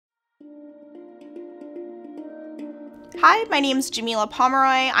Hi, my name's Jamila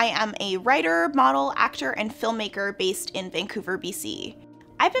Pomeroy. I am a writer, model, actor, and filmmaker based in Vancouver, BC.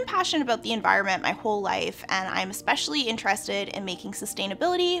 I've been passionate about the environment my whole life, and I'm especially interested in making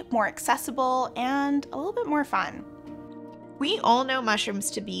sustainability more accessible and a little bit more fun. We all know mushrooms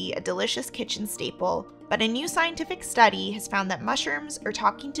to be a delicious kitchen staple, but a new scientific study has found that mushrooms are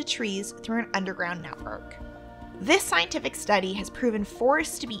talking to trees through an underground network. This scientific study has proven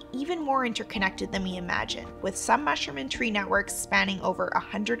forests to be even more interconnected than we imagine, with some mushroom and tree networks spanning over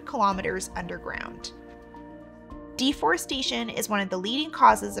 100 kilometers underground. Deforestation is one of the leading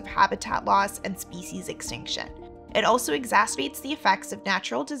causes of habitat loss and species extinction. It also exacerbates the effects of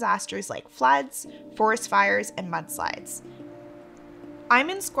natural disasters like floods, forest fires, and mudslides. I'm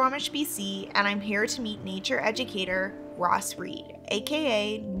in Squamish, BC, and I'm here to meet nature educator Ross Reid,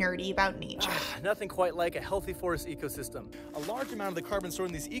 aka Nerdy About Nature. Nothing quite like a healthy forest ecosystem. A large amount of the carbon stored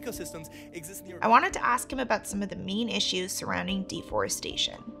in these ecosystems exists in the... I wanted to ask him about some of the main issues surrounding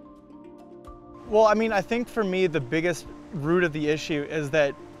deforestation. Well, I think for me, the biggest root of the issue is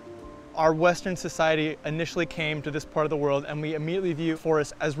that our Western society initially came to this part of the world and we immediately view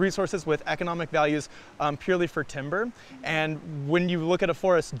forests as resources with economic values purely for timber. And when you look at a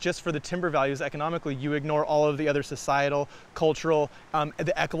forest just for the timber values economically, you ignore all of the other societal, cultural,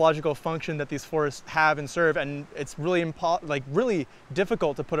 the ecological function that these forests have and serve. And it's really really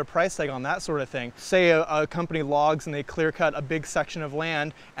difficult to put a price tag on that sort of thing. Say a company logs and they clear cut a big section of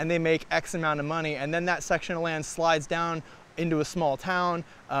land and they make X amount of money, and then that section of land slides down into a small town,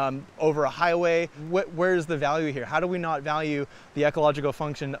 over a highway. Where's the value here? How do we not value the ecological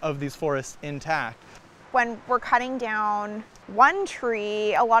function of these forests intact? When we're cutting down one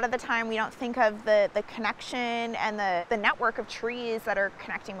tree, a lot of the time we don't think of the connection and the network of trees that are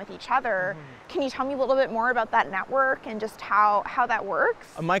connecting with each other. Can you tell me a little bit more about that network and just how that works?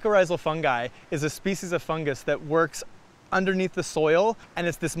 A mycorrhizal fungi is a species of fungus that works underneath the soil, and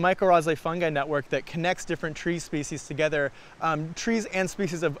it's this mycorrhizal fungi network that connects different tree species together, trees and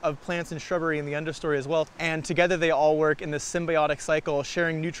species of plants and shrubbery in the understory as well, and together they all work in this symbiotic cycle,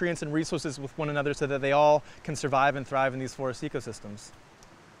 sharing nutrients and resources with one another so that they all can survive and thrive in these forest ecosystems.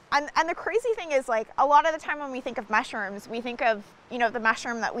 And the crazy thing is, like, a lot of the time when we think of mushrooms, we think of, the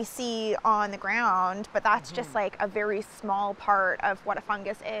mushroom that we see on the ground, but that's just like a very small part of what a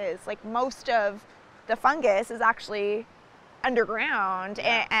fungus is. Like, most of the fungus is actually underground,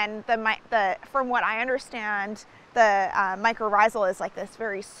 and from what I understand, the mycorrhizal is like this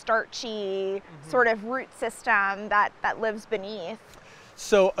very starchy sort of root system that lives beneath.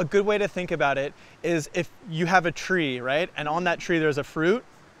 So a good way to think about it is if you have a tree, right, and on that tree there's a fruit.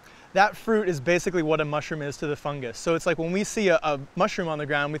 That fruit is basically what a mushroom is to the fungus. So it's like when we see a mushroom on the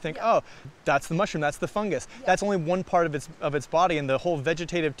ground, we think, oh, that's the mushroom, that's the fungus. That's only one part of its body, and the whole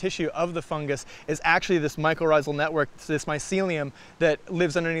vegetative tissue of the fungus is actually this mycorrhizal network, this mycelium that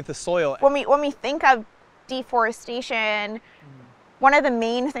lives underneath the soil. When we think of deforestation, one of the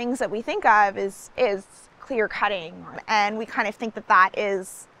main things that we think of is clear cutting, and we kind of think that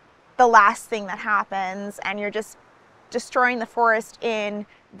is the last thing that happens, and you're just destroying the forest in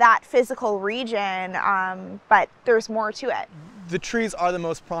that physical region, but there's more to it. The trees are the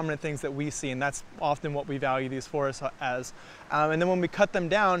most prominent things that we see, and that's often what we value these forests as. And then when we cut them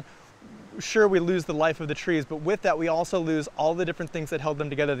down, sure, we lose the life of the trees, but with that we also lose all the different things that held them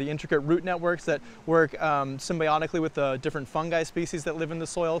together, the intricate root networks that work symbiotically with the different fungi species that live in the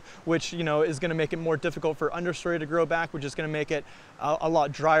soil, which is going to make it more difficult for understory to grow back, which is going to make it a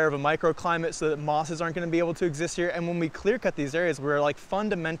lot drier of a microclimate so that mosses aren't going to be able to exist here. And when we clear cut these areas, we're like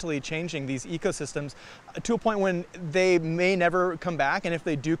fundamentally changing these ecosystems to a point when they may never come back, and if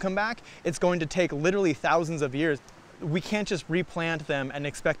they do come back, it's going to take literally thousands of years. We can't just replant them and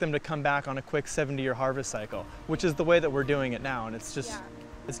expect them to come back on a quick 70-year harvest cycle, which is the way that we're doing it now, and it's just,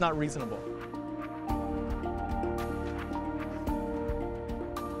 it's not reasonable.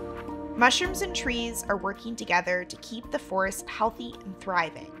 Mushrooms and trees are working together to keep the forest healthy and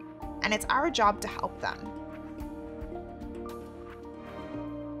thriving, and it's our job to help them.